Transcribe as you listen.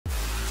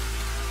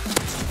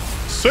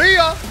See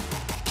ya.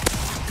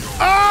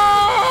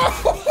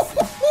 Oh!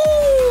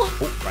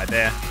 Oh, right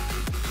there.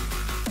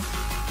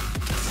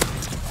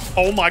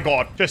 Oh my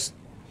God. Just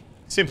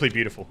simply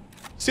beautiful.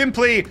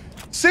 Simply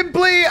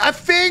a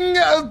thing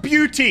of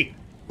beauty.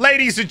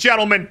 Ladies and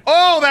gentlemen.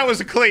 Oh, that was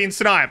a clean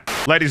snipe.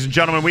 Ladies and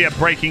gentlemen, we have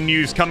breaking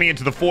news coming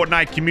into the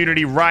Fortnite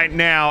community right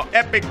now.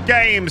 Epic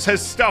Games has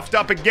stuffed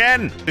up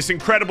again. This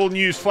incredible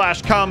news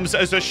flash comes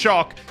as a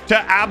shock to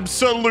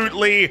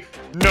absolutely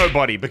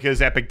nobody,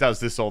 because Epic does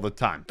this all the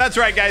time. That's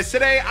right, guys.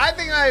 Today, I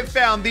think I have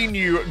found the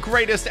new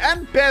greatest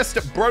and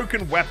best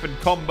broken weapon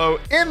combo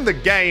in the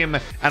game,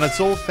 and it's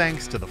all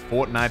thanks to the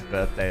Fortnite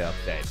birthday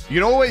update.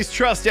 You can always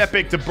trust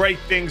Epic to break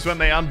things when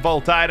they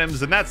unvault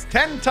items, and that's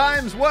 10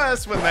 times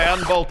worse when they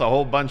unvault a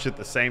whole bunch at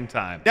the same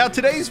time. Now,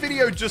 today's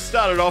video just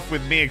started off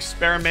with me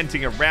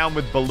experimenting around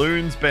with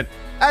balloons, but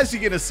as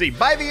you're gonna see,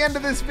 by the end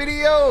of this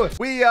video,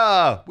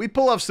 we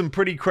pull off some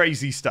pretty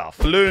crazy stuff.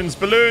 Balloons,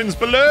 balloons,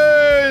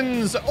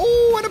 balloons!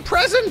 Oh, and a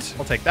present!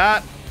 I'll take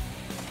that.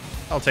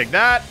 I'll take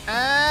that.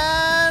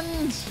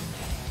 And...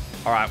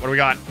 all right, what do we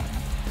got?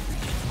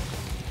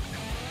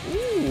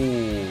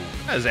 Ooh,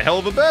 that is a hell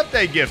of a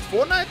birthday gift.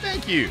 Fortnite,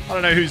 thank you. I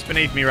don't know who's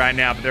beneath me right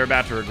now, but they're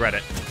about to regret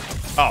it.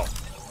 Oh,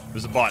 it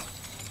was a bot.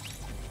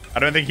 I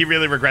don't think he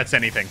really regrets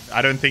anything.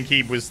 I don't think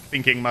he was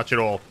thinking much at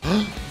all.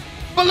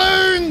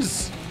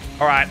 Balloons!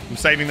 All right, I'm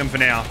saving them for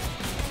now.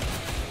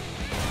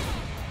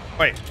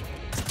 Wait.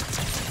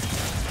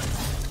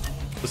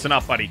 Listen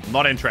up, buddy. I'm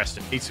not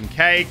interested. Eat some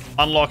cake.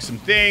 Unlock some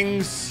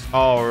things.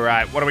 All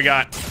right, what do we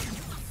got?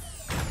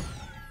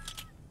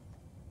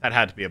 That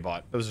had to be a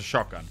bot. There was a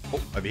shotgun.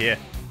 Oh, over here.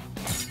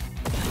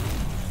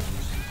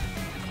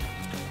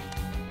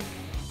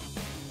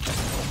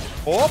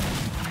 Oh.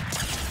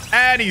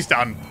 And he's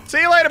done.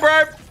 See you later,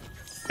 bro.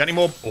 Got any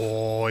more?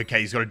 Oh,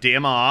 okay. He's got a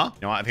DMR.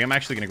 You know what? I think I'm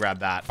actually going to grab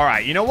that. All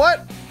right, you know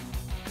what?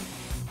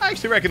 I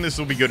actually reckon this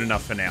will be good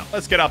enough for now.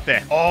 Let's get up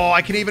there. Oh,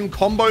 I can even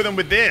combo them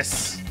with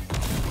this.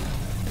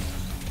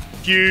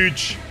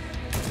 Huge.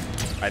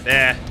 Right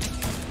there.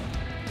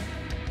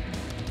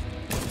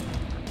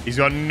 He's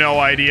got no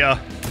idea.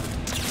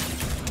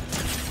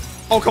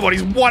 Oh, come on.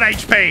 He's 1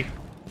 HP.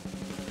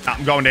 Nah,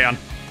 I'm going down.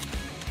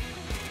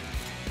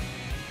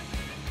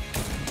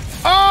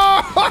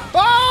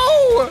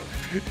 Oh!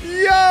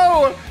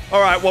 Yo!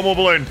 All right, one more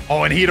balloon.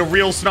 Oh, and he hit a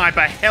real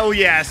sniper. Hell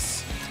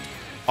yes.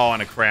 Oh,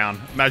 and a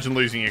crown. Imagine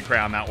losing your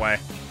crown that way.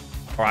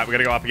 All right, we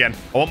gotta go up again.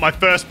 I want my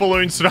first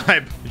balloon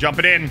snipe.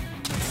 Jumping in.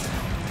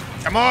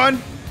 Come on.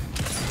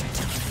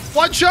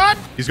 One shot.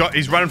 He's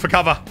running for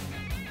cover.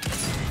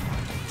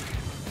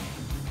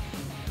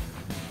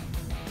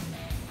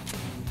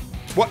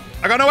 What?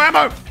 I got no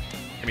ammo.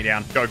 Get me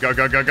down. Go, go,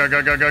 go, go, go,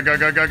 go, go, go, go,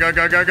 go, go, go,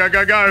 go, go, go,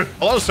 go, go.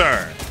 Hello,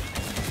 sir.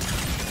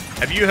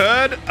 Have you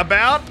heard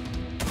about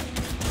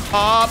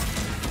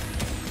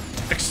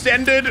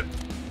extended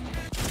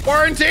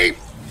warranty?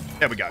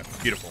 There we go.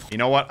 Beautiful. You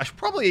know what? I should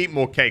probably eat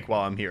more cake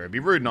while I'm here. It'd be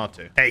rude not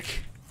to.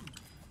 Cake.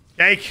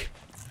 Cake.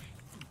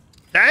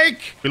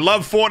 Cake. We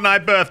love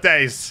Fortnite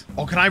birthdays.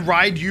 Oh, can I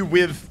ride you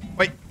with...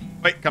 Wait.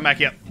 Come back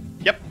here.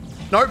 Yep.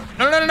 No.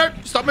 No.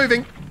 Stop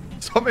moving.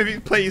 Stop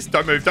moving, please.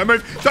 Don't move. Don't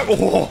move. Don't...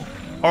 Oh.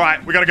 All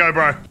right. We gotta go,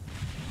 bro.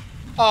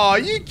 Oh, are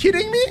you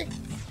kidding me?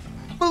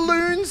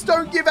 Balloons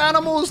don't give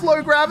animals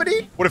low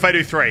gravity? What if I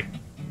do 3?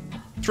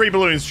 3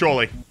 balloons,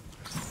 surely.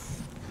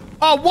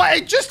 Oh, what?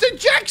 It just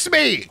ejects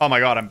me. Oh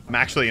my God, I'm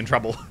actually in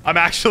trouble. I'm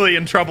actually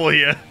in trouble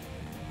here.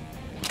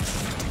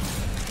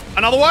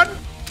 Another one?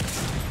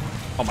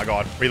 Oh my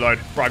God, reload.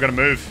 Bro, I gotta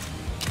move.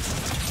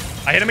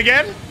 I hit him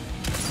again?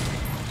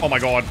 Oh my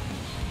God.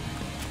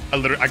 I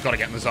gotta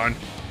get in the zone.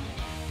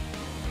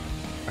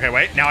 Okay,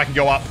 wait, now I can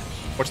go up.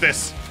 Watch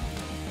this.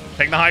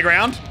 Taking the high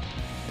ground.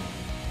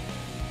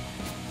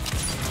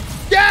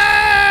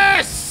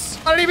 Yes!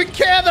 I don't even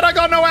care that I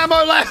got no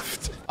ammo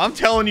left. I'm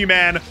telling you,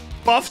 man.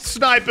 Buffed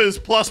snipers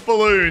plus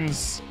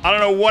balloons. I don't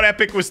know what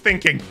Epic was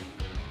thinking.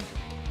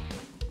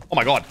 Oh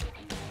my God.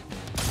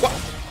 What?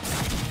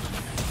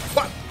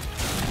 What?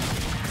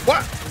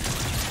 What?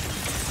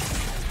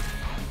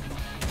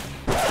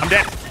 I'm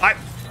dead.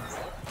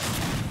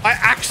 I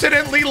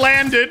accidentally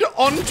landed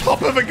on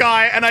top of a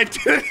guy and I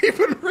didn't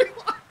even realize.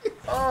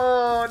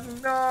 Oh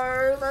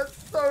no,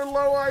 that's so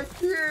low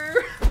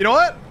IQ. You know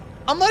what?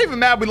 I'm not even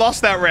mad we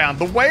lost that round.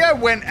 The way I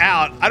went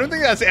out, I don't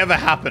think that's ever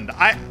happened.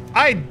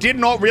 I did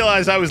not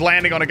realize I was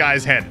landing on a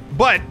guy's head.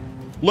 But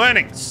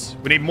learnings.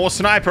 We need more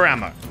sniper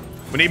ammo.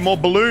 We need more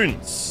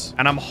balloons.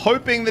 And I'm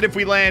hoping that if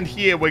we land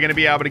here, we're going to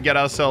be able to get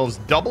ourselves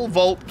double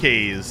vault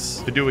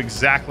keys to do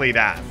exactly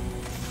that.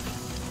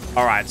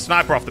 All right,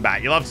 sniper off the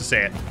bat. You love to see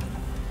it.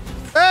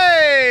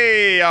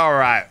 Hey! All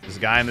right. There's a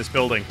guy in this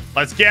building.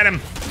 Let's get him.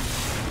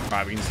 All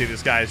right, we can see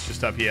this guy is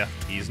just up here.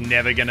 He's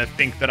never going to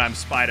think that I'm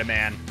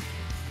Spider-Man.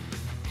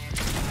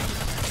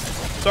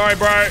 Sorry,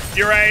 bro.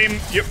 Your aim.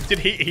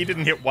 He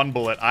didn't hit one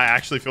bullet. I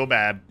actually feel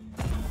bad.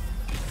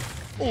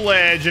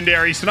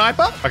 Legendary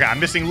sniper. Okay, I'm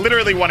missing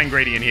literally one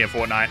ingredient here,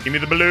 Fortnite. Give me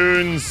the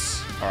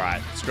balloons. All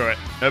right, screw it.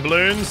 No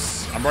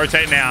balloons. I'm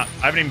rotating out.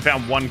 I haven't even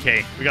found one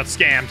key. We got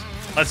scammed.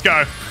 Let's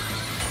go.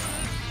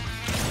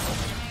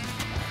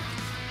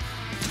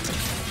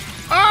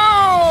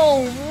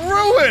 Oh,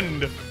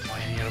 ruined. Oh,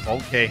 I need a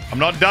vault key. I'm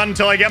not done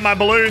till I get my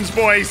balloons,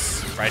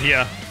 boys. Right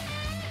here.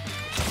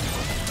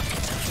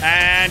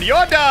 And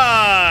you're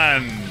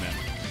done.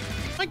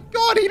 My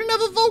God, he didn't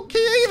have a vault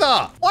key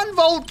either. One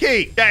vault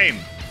key. Game,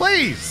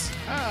 please.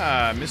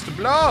 Ah, Mr.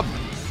 Blob.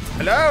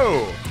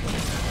 Hello.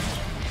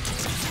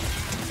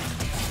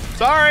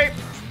 Sorry.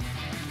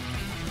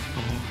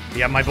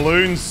 You have my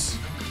balloons.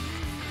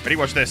 Ready?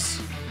 Watch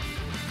this.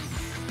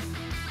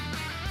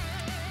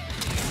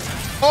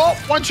 Oh,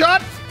 one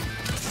shot.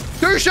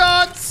 Two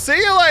shots. See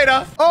you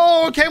later.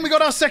 Oh, okay. We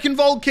got our second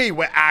vault key.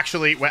 We're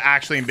actually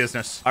in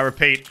business. I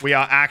repeat, we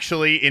are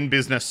actually in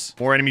business.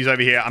 More enemies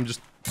over here.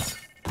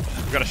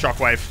 We got a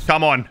shockwave.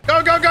 Come on.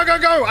 Go, go, go, go,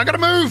 go. I gotta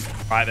move.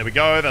 All right, there we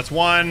go. That's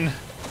one.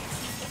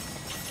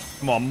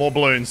 Come on, more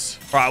balloons.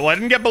 All right, well, I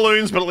didn't get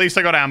balloons, but at least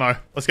I got ammo.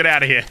 Let's get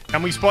out of here.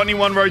 Can we spot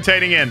anyone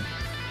rotating in?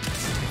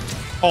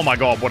 Oh my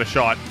God, what a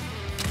shot.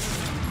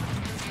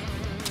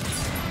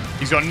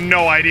 He's got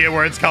no idea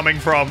where it's coming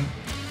from.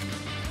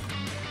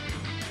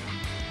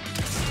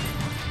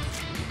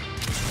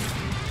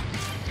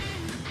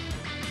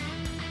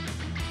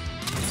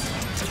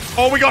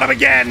 Oh, we got him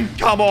again.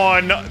 Come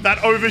on. That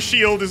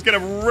overshield is going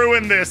to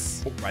ruin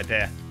this. Oh, right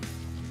there.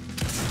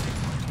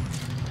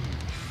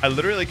 I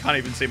literally can't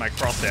even see my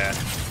crosshair.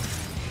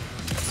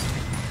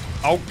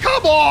 Oh,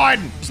 come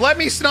on. Just let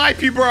me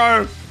snipe you,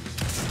 bro.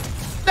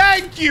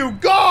 Thank you,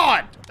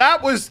 God.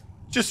 That was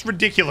just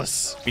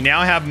ridiculous. We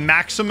now have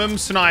maximum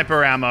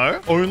sniper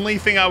ammo. Only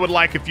thing I would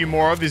like a few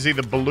more of is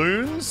either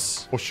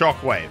balloons or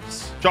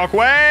shockwaves.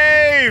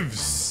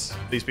 Shockwaves.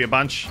 Please be a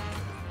bunch.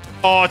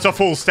 Oh, it's a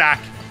full stack.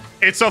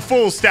 It's a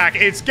full stack.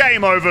 It's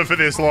game over for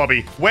this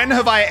lobby. When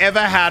have I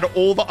ever had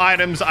all the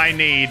items I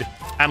need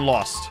and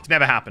lost? It's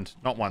never happened.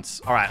 Not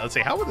once. All right, let's see.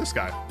 How would this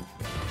go?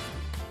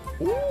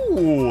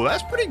 Ooh,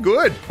 that's pretty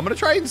good. I'm going to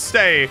try and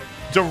stay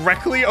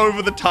directly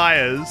over the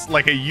tires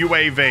like a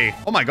UAV.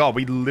 Oh my God,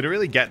 we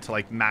literally get to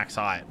like max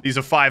height. These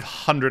are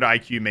 500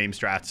 IQ meme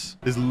strats.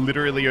 There's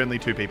literally only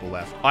 2 people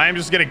left. I am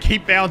just going to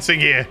keep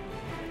bouncing here.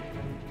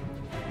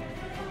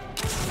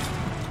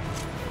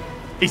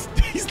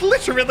 He's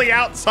literally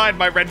outside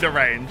my render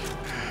range.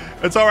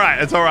 It's all right.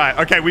 It's all right.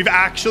 Okay, we've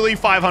actually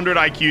 500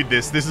 IQ'd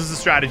this. This is the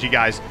strategy,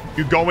 guys.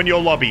 You go in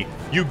your lobby,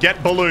 you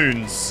get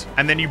balloons,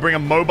 and then you bring a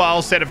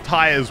mobile set of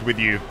tires with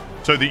you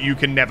so that you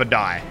can never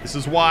die. This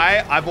is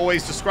why I've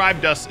always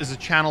described us as a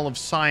channel of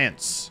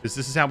science, because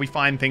this is how we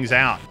find things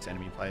out. It's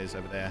enemy players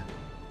over there.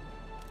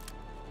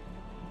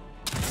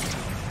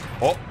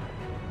 Oh.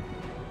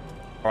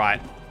 All right.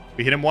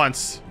 We hit him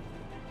once.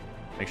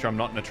 Make sure I'm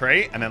not in a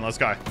tree, and then let's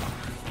go.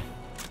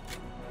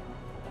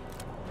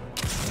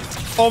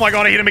 Oh my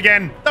God, I hit him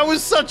again. That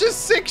was such a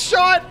sick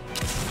shot.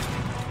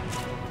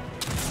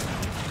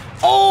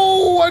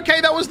 Oh,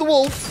 okay, that was the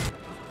wolf.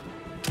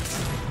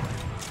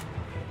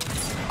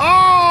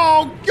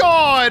 Oh,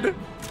 God.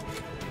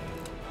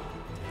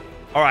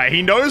 All right,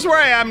 he knows where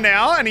I am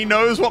now, and he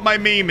knows what my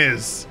meme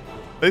is.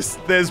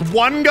 There's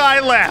one guy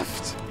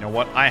left. You know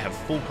what? I have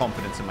full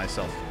confidence in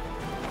myself.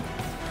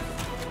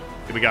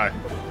 Here we go.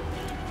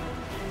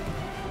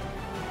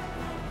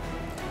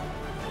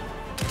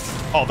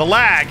 Oh, the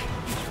lag.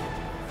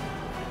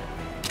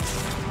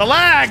 The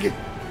lag!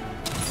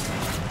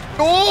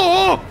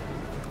 Oh!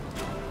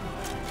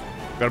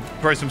 Gotta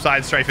throw some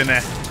side strafe in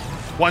there.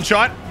 One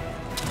shot.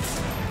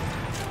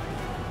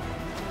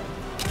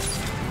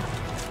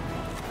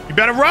 You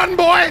better run,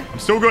 boy! I'm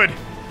still good.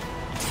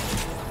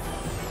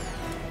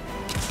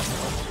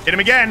 Hit him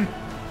again.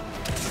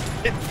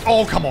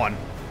 Oh, come on.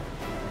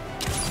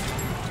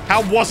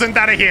 How wasn't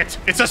that a hit?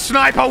 It's a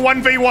sniper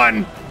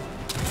 1v1.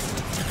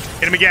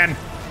 Hit him again.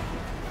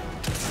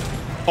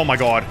 Oh my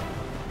God.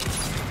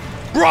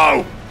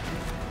 Bro!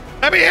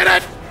 Let me hit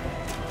it!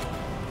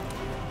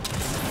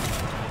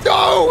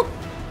 Go!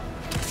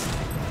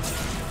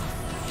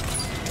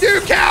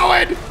 You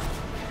coward!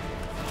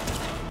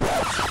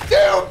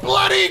 You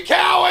bloody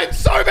coward!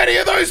 So many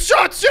of those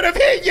shots should have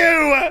hit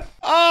you!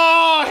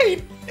 Oh,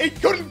 he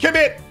couldn't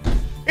commit.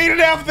 He didn't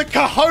have the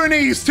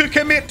cojones to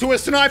commit to a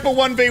sniper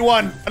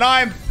 1v1. And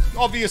I'm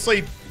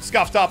obviously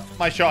scuffed up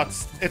my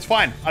shots. It's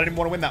fine. I didn't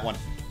want to win that one.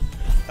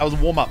 That was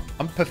a warm-up.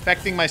 I'm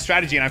perfecting my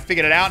strategy, and I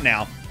figured it out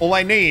now. All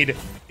I need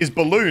is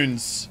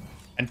balloons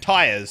and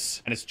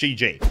tires, and it's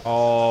GG.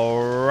 All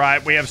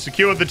right, we have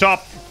secured the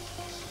top.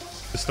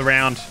 Just the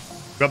round.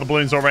 We've got the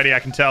balloons already, I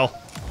can tell.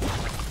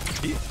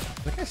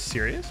 That guy's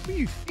serious? What are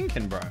you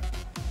thinking, bro?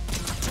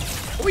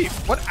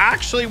 What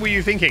actually were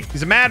you thinking?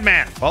 He's a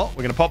madman. Well,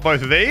 we're going to pop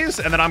both of these,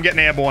 and then I'm getting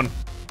airborne.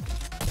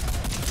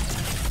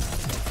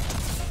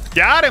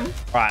 Got him.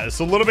 All right, it's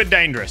a little bit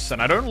dangerous,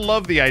 and I don't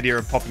love the idea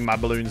of popping my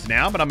balloons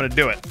now, but I'm going to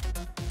do it.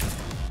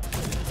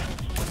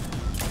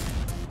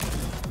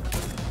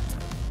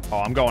 Oh,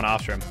 I'm going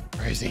after him.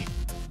 Where is he?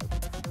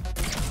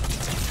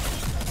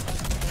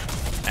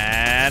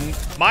 And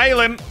mail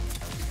him.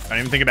 Don't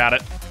even think about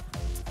it.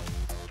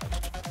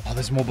 Oh,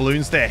 there's more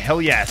balloons there.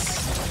 Hell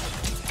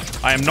yes.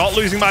 I am not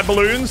losing my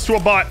balloons to a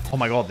bot. Oh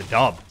my God, the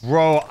dub.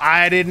 Bro,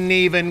 I didn't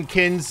even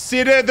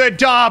consider the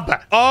dub.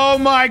 Oh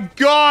my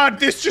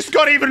God, this just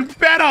got even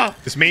better.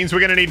 This means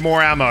we're going to need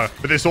more ammo,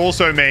 but this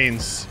also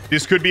means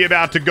this could be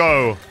about to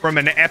go from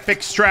an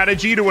epic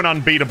strategy to an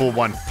unbeatable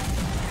one.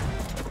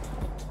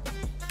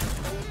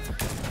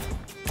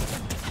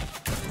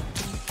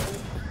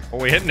 Oh,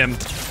 we're hitting him.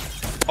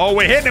 Oh,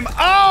 we're hitting him.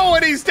 Oh,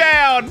 and he's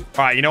down.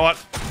 All right, you know what?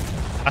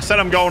 I said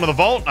I'm going to the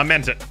vault. I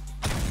meant it.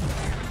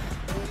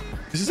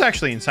 This is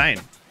actually insane.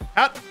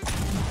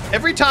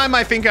 Every time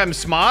I think I'm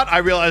smart, I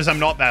realize I'm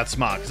not that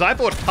smart. Because I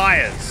thought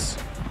tires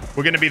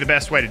were going to be the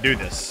best way to do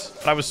this.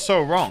 But I was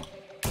so wrong.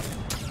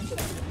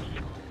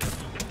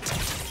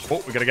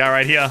 Oh, we got a guy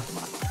right here.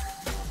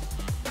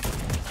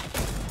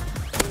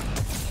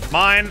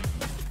 Mine.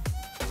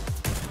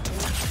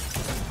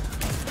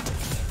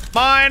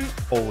 Mine.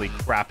 Holy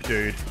crap,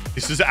 dude.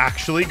 This is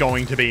actually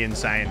going to be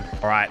insane.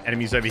 All right,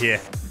 enemies over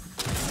here.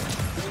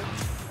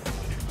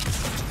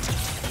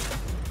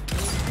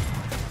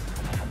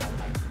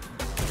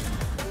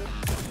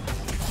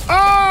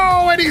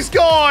 Oh, and he's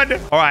gone.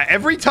 All right,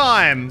 every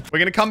time we're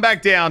going to come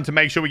back down to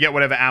make sure we get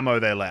whatever ammo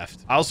they left.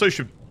 I also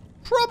should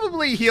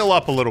probably heal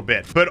up a little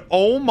bit. But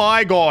oh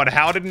my God,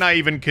 how didn't I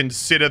even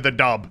consider the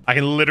dub? I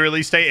can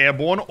literally stay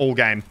airborne all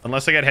game.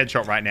 Unless I get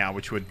headshot right now,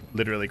 which would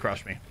literally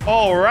crush me.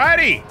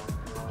 Alrighty.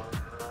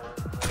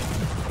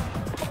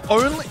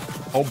 Only...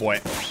 Oh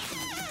boy.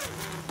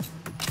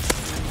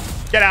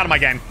 Get out of my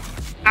game.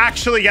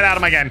 Actually get out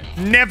of my game.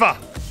 Never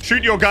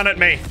shoot your gun at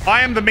me.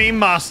 I am the meme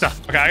master.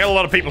 Okay, I got a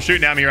lot of people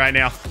shooting at me right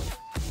now.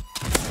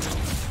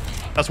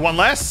 That's one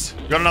less.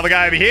 Got another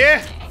guy over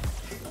here.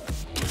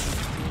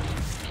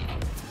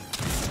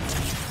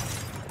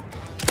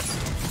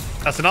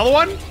 That's another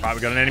one. All right,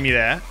 we got an enemy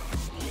there.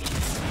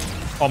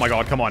 Oh my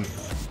God, come on.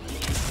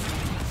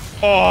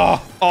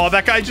 Oh,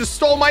 that guy just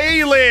stole my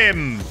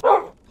elim.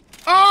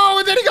 Oh,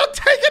 and then he got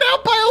taken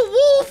out by a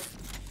wolf.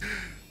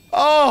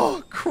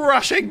 Oh,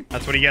 crushing.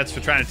 That's what he gets for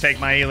trying to take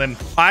my elim.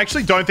 I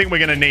actually don't think we're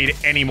going to need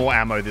any more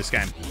ammo this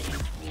game.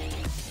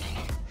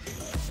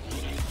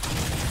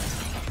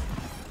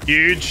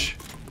 Huge.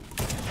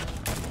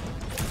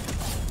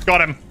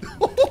 Got him.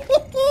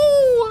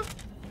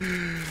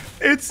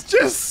 It's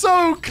just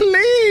so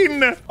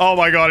clean. Oh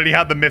my God, and he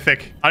had the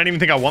mythic. I don't even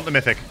think I want the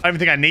mythic. I don't even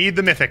think I need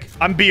the mythic.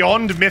 I'm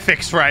beyond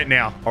mythics right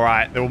now. All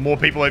right, there were more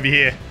people over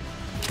here.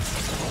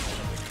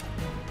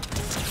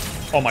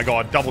 Oh my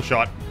God, double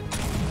shot.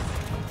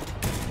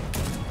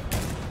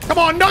 Come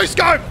on, no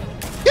scope.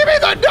 Give me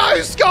the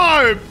no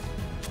scope.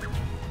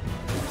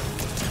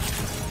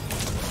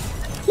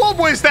 What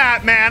was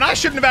that, man? I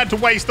shouldn't have had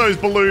to waste those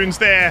balloons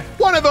there.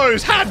 One of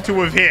those had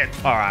to have hit.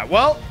 All right,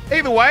 well,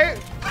 either way,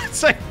 I'd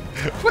say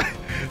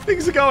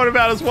things are going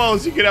about as well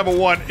as you could ever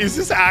want. Is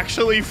this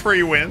actually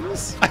free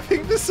wins? I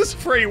think this is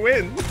free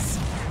wins.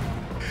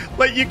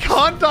 Like, you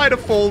can't die to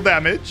fall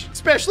damage,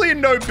 especially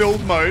in no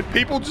build mode.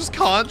 People just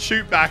can't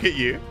shoot back at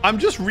you. I'm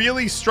just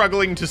really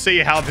struggling to see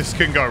how this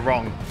can go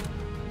wrong.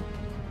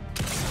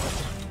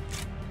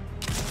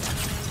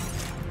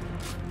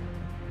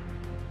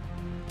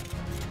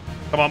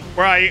 Come on,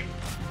 where are you?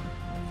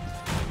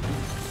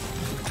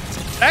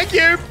 Thank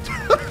you.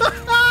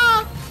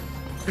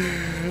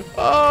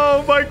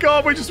 Oh my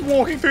God, we're just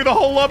walking through the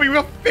whole lobby. We've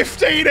got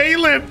 15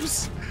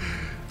 elims.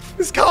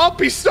 This can't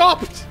be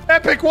stopped.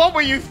 Epic, what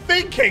were you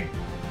thinking?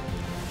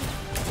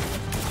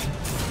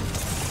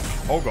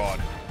 Oh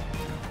God.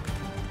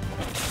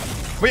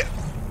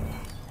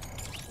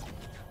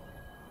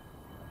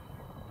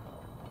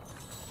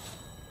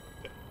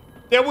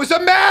 There was a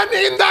man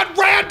in that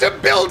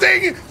random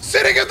building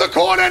sitting in the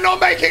corner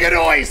not making a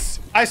noise.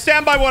 I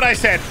stand by what I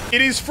said.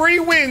 It is free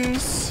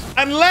wins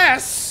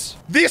unless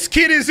this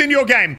kid is in your game.